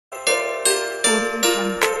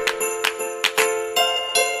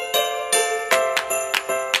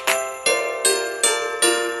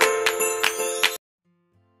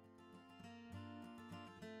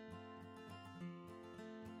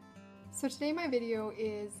today my video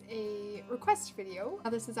is a request video. Now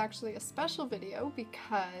this is actually a special video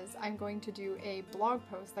because I'm going to do a blog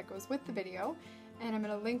post that goes with the video, and I'm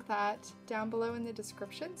going to link that down below in the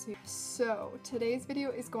description. So today's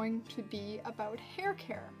video is going to be about hair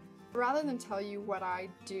care. Rather than tell you what I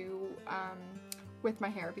do with my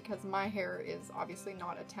hair, because my hair is obviously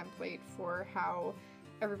not a template for how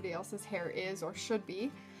everybody else's hair is or should be,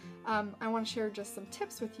 I want to share just some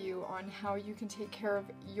tips with you on how you can take care of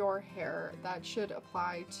your hair that should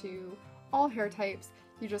apply to all hair types.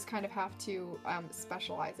 You just kind of have to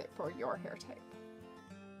specialize it for your hair type.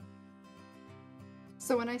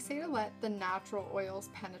 So when I say to let the natural oils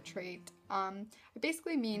penetrate, I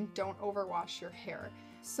basically mean don't overwash your hair.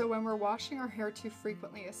 So when we're washing our hair too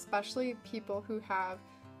frequently, especially people who have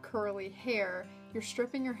curly hair, you're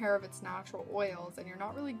stripping your hair of its natural oils and you're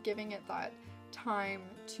not really giving it that time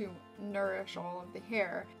to nourish all of the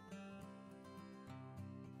hair.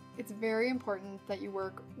 It's very important that you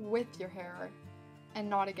work with your hair and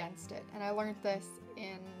not against it. And I learned this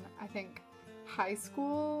in, I think, high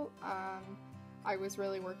school. I was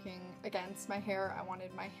really working against my hair. I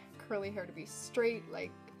wanted my curly hair to be straight,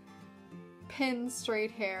 like pin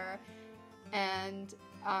straight hair. And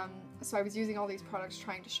so I was using all these products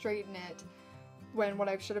trying to straighten it, when what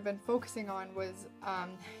I should have been focusing on was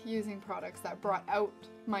using products that brought out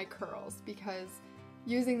my curls, because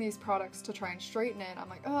using these products to try and straighten it, I'm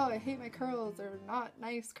like, oh, I hate my curls, they're not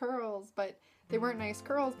nice curls, but they weren't nice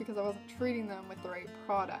curls because I wasn't treating them with the right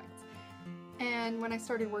products. And when I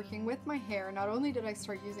started working with my hair, not only did I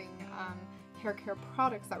start using hair care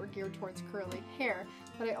products that were geared towards curly hair,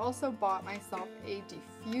 but I also bought myself a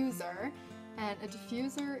diffuser. And a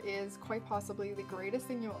diffuser is quite possibly the greatest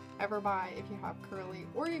thing you'll ever buy if you have curly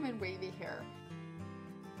or even wavy hair.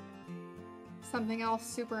 Something else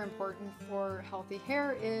super important for healthy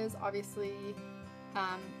hair is obviously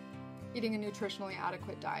eating a nutritionally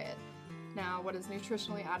adequate diet. Now, what does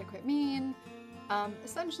nutritionally adequate mean?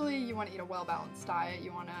 Essentially, you want to eat a well-balanced diet.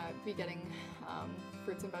 You want to be getting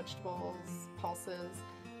fruits and vegetables, pulses,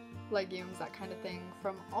 legumes, that kind of thing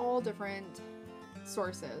from all different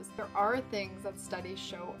sources. There are things that studies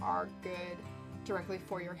show are good directly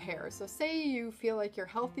for your hair. So say you feel like you're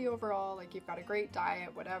healthy overall, like you've got a great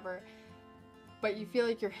diet, whatever, but you feel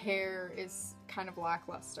like your hair is kind of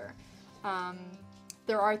lackluster.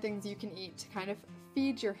 There are things you can eat to kind of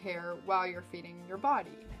feed your hair while you're feeding your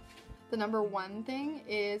body. The number one thing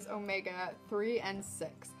is omega-3 and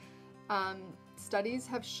 6. Studies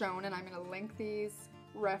have shown, and I'm going to link these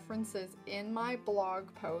references in my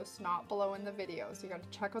blog post, not below in the video, so you got to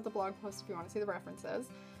check out the blog post if you want to see the references.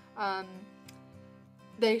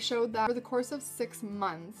 They showed that over the course of 6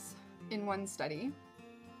 months in one study,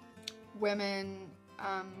 women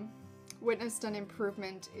witnessed an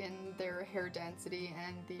improvement in their hair density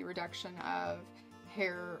and the reduction of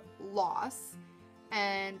hair loss.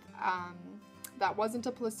 And that wasn't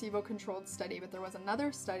a placebo-controlled study, but there was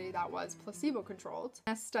another study that was placebo-controlled.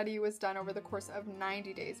 A study was done over the course of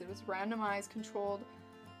 90 days. It was a randomized controlled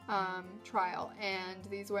trial, and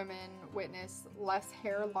these women witnessed less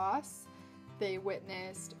hair loss, they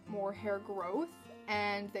witnessed more hair growth,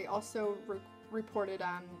 and they also reported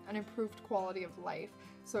an improved quality of life.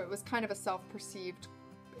 So it was kind of a self-perceived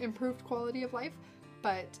improved quality of life,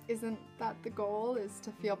 but isn't that the goal, is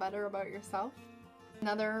to feel better about yourself?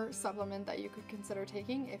 Another supplement that you could consider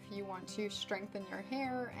taking if you want to strengthen your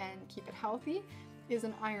hair and keep it healthy is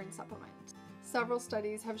an iron supplement. Several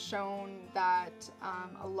studies have shown that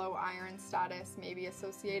a low iron status may be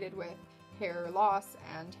associated with hair loss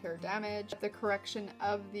and hair damage. The correction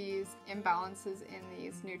of these imbalances in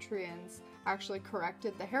these nutrients actually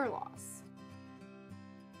corrected the hair loss.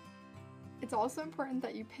 It's also important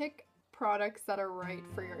that you pick products that are right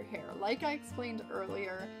for your hair. Like I explained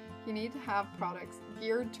earlier, you need to have products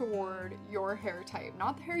geared toward your hair type,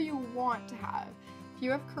 not the hair you want to have. If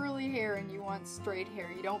you have curly hair and you want straight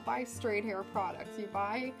hair, you don't buy straight hair products, you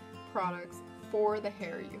buy products for the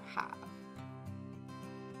hair you have.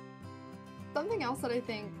 Something else that I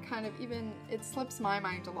think kind of it slips my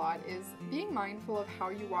mind a lot is being mindful of how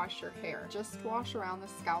you wash your hair. Just wash around the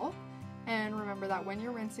scalp, and remember that when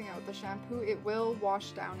you're rinsing out the shampoo, it will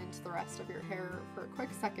wash down into the rest of your hair for a quick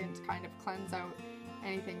second to kind of cleanse out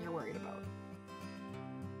anything you're worried about.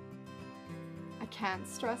 I can't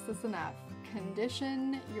stress this enough.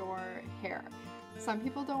 Condition your hair. Some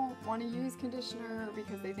people don't want to use conditioner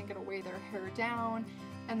because they think it'll weigh their hair down,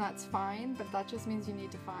 and that's fine, but that just means you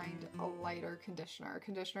need to find a lighter conditioner, a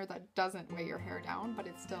conditioner that doesn't weigh your hair down, but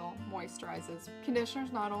it still moisturizes. Conditioner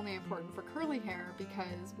is not only important for curly hair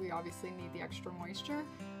because we obviously need the extra moisture,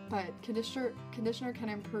 but conditioner can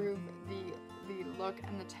improve the the look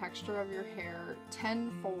and the texture of your hair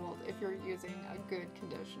tenfold if you're using a good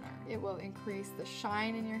conditioner. It will increase the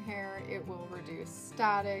shine in your hair, it will reduce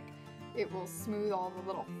static, it will smooth all the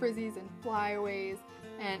little frizzies and flyaways,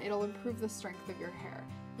 and it'll improve the strength of your hair.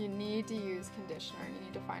 You need to use conditioner. You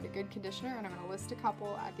need to find a good conditioner, and I'm going to list a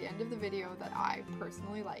couple at the end of the video that I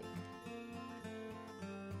personally like.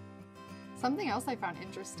 Something else I found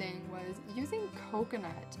interesting was using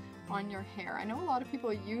coconut on your hair. I know a lot of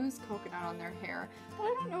people use coconut on their hair, but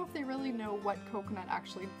I don't know if they really know what coconut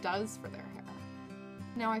actually does for their hair.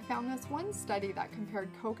 Now, I found this one study that compared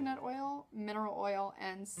coconut oil, mineral oil,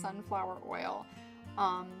 and sunflower oil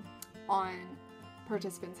on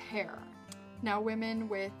participants' hair. Now, women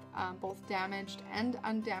with both damaged and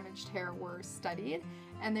undamaged hair were studied,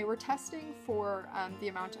 and they were testing for the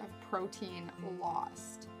amount of protein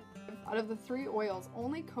lost. Out of the 3 oils,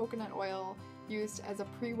 only coconut oil used as a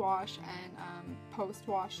pre-wash and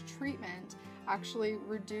post-wash treatment actually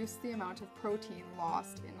reduced the amount of protein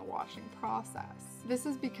lost in the washing process. This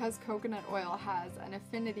is because coconut oil has an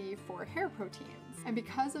affinity for hair proteins, and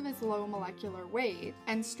because of its low molecular weight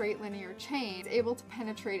and straight linear chain, it's able to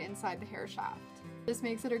penetrate inside the hair shaft. This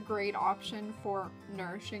makes it a great option for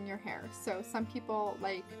nourishing your hair. So some people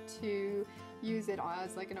like to use it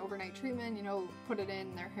as like an overnight treatment, you know, put it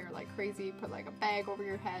in their hair like crazy, put like a bag over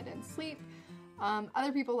your head and sleep.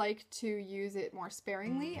 Other people like to use it more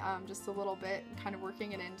sparingly, just a little bit, kind of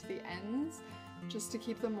working it into the ends, just to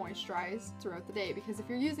keep them moisturized throughout the day. Because if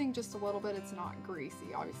you're using just a little bit, it's not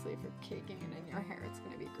greasy. Obviously, if you're caking it in your hair, it's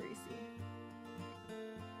going to be greasy.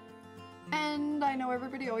 And I know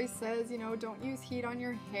everybody always says, you know, don't use heat on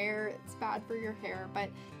your hair, it's bad for your hair, but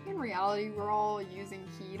in reality, we're all using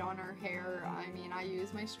heat on our hair. I mean, I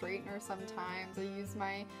use my straightener sometimes, I use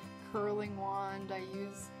my curling wand, I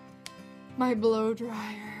use my blow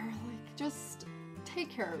dryer. Like, just take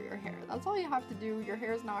care of your hair. That's all you have to do. Your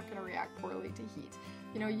hair is not going to react poorly to heat.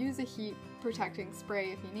 You know, use a heat protecting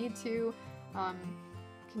spray if you need to,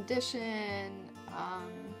 condition,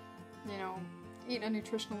 you know, eat a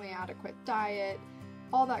nutritionally adequate diet,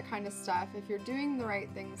 all that kind of stuff. If you're doing the right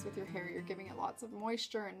things with your hair, you're giving it lots of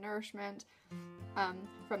moisture and nourishment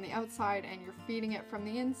from the outside, and you're feeding it from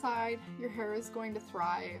the inside, your hair is going to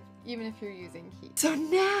thrive even if you're using heat. So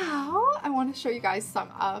now I want to show you guys some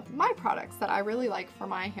of my products that I really like for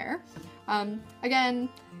my hair. Again,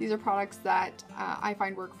 these are products that I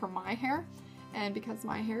find work for my hair, and because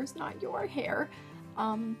my hair is not your hair,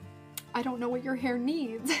 I don't know what your hair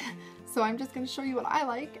needs. So I'm just going to show you what I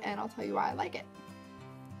like, and I'll tell you why I like it.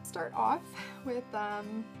 Start off with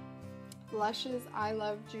Lush's I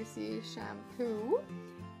Love Juicy Shampoo.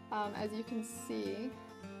 As you can see,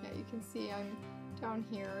 I'm down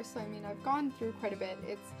here, so I mean I've gone through quite a bit.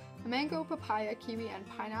 It's a mango, papaya, kiwi, and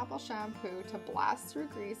pineapple shampoo to blast through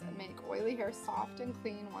grease and make oily hair soft and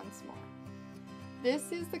clean once more.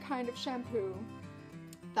 This is the kind of shampoo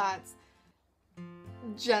that's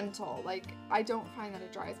gentle. Like, I don't find that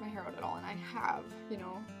it dries my hair out at all, and I have, you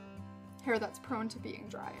know, hair that's prone to being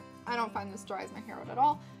dry. I don't find this dries my hair out at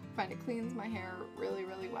all. I find it cleans my hair really,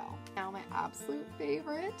 really well. Now my absolute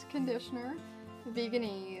favorite conditioner,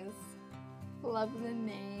 Veganese. Love the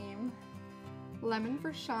name. Lemon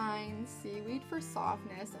for shine, seaweed for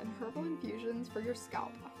softness, and herbal infusions for your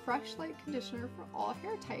scalp. A fresh light conditioner for all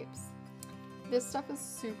hair types. This stuff is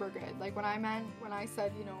super good. Like when I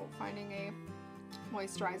said, you know, finding a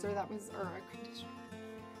moisturizer that was, or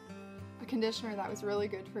a conditioner that was really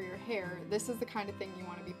good for your hair, this is the kind of thing you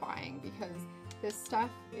want to be buying, because this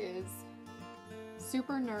stuff is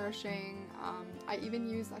super nourishing. I even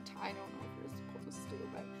use I don't know if you're supposed to,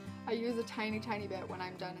 but I use a tiny bit when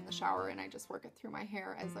I'm done in the shower, and I just work it through my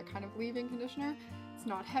hair as a kind of leave-in conditioner. It's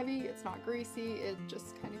not heavy, it's not greasy, it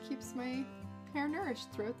just kind of keeps my hair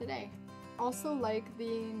nourished throughout the day. Also like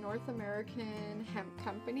the North American Hemp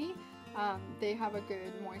Company. They have a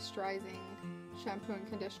good moisturizing shampoo and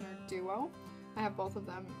conditioner duo. I have both of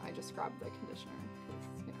them. I just grabbed the conditioner because,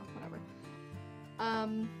 you know, whatever.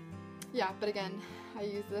 Yeah, but again, I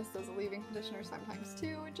use this as a leave-in conditioner sometimes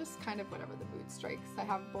too, just kind of whatever the mood strikes. I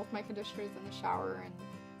have both my conditioners in the shower, and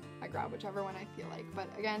I grab whichever one I feel like. But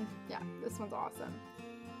again, yeah, this one's awesome.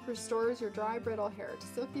 Restores your dry, brittle hair to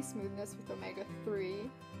silky smoothness with omega-3,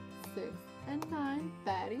 6, and 9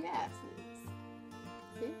 fatty acids.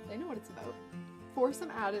 See, they know what it's about. For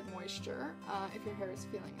some added moisture, if your hair is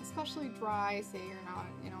feeling especially dry, say you're not,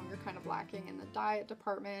 you know, you're kind of lacking in the diet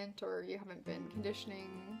department, or you haven't been conditioning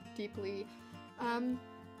deeply,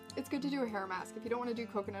 it's good to do a hair mask. If you don't want to do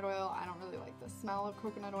coconut oil, I don't really like the smell of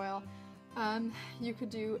coconut oil, you could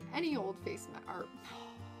do any old face mask, or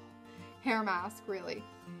hair mask really.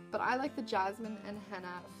 But I like the Jasmine and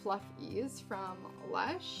Henna Fluff Ease from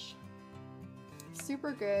Lush.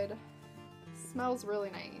 Super good. Smells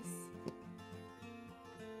really nice.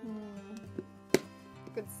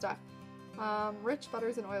 Good stuff. Rich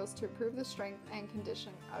butters and oils to improve the strength and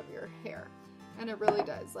condition of your hair. And it really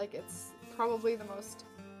does. Like, it's probably the most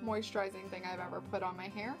moisturizing thing I've ever put on my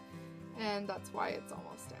hair, and that's why it's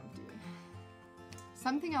almost empty.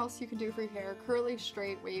 Something else you can do for your hair, curly,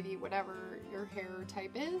 straight, wavy, whatever your hair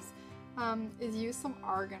type is use some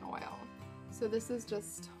argan oil. So this is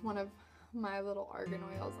just one of my little argan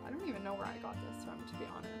oils. I don't even know where I got this from, to be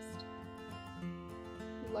honest.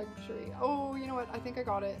 Luxury. Oh, you know what? I think I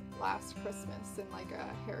got it last Christmas in like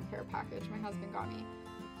a hair care package my husband got me.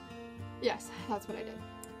 Yes, that's what I did.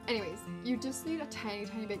 Anyways, you just need a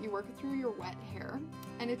tiny bit. You work it through your wet hair,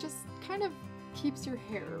 and it just kind of keeps your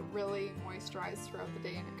hair really moisturized throughout the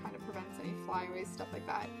day, and it kind of prevents any flyaways, stuff like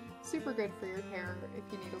that. Super good for your hair if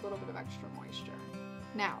you need a little bit of extra moisture.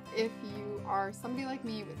 Now, if you are somebody like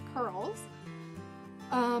me with curls,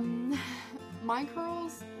 my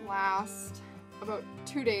curls last about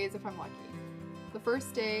 2 days if I'm lucky. The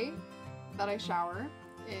first day that I shower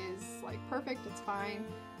is like perfect, it's fine,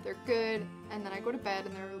 they're good, and then I go to bed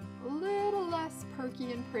and they're a little less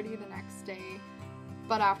perky and pretty the next day,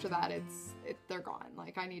 but after that they're gone.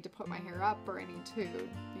 Like, I need to put my hair up, or I need to,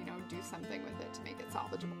 you know, do something with it to make it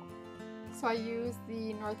salvageable. So I use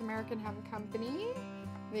the North American Hemp Company,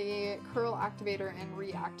 the Curl Activator and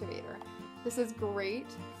Reactivator. This is great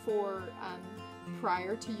for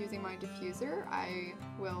prior to using my diffuser. I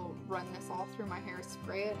will run this all through my hair,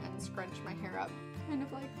 spray it, and scrunch my hair up kind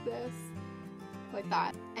of like this, like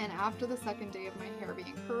that. And after the second day of my hair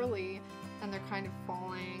being curly and they're kind of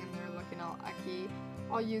falling and they're looking all icky,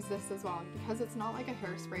 I'll use this as well. And because it's not like a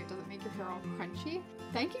hairspray, it doesn't make your hair all crunchy.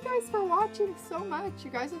 Thank you guys for watching so much.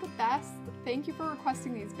 You guys are the best. Thank you for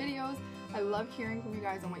requesting these videos. I love hearing from you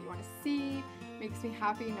guys on what you want to see. Makes me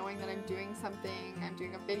happy knowing that I'm doing something, I'm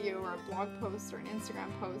doing a video or a blog post or an Instagram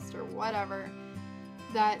post or whatever,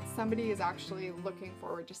 that somebody is actually looking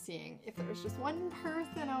forward to seeing. If there's just one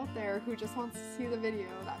person out there who just wants to see the video,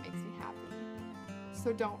 that makes me happy.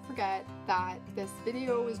 So don't forget that this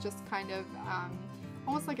video is just kind of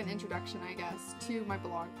almost like an introduction, I guess, to my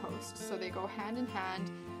blog post. So they go hand in hand.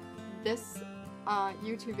 This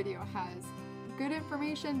YouTube video has good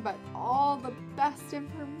information, but all the best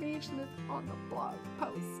information is on the blog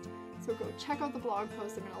post. So go check out the blog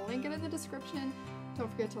post. I'm going to link it in the description. Don't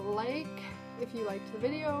forget to like if you liked the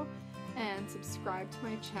video, and subscribe to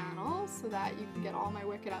my channel so that you can get all my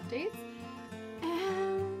wicked updates.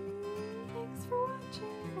 And thanks for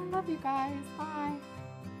watching. I love you guys. Bye.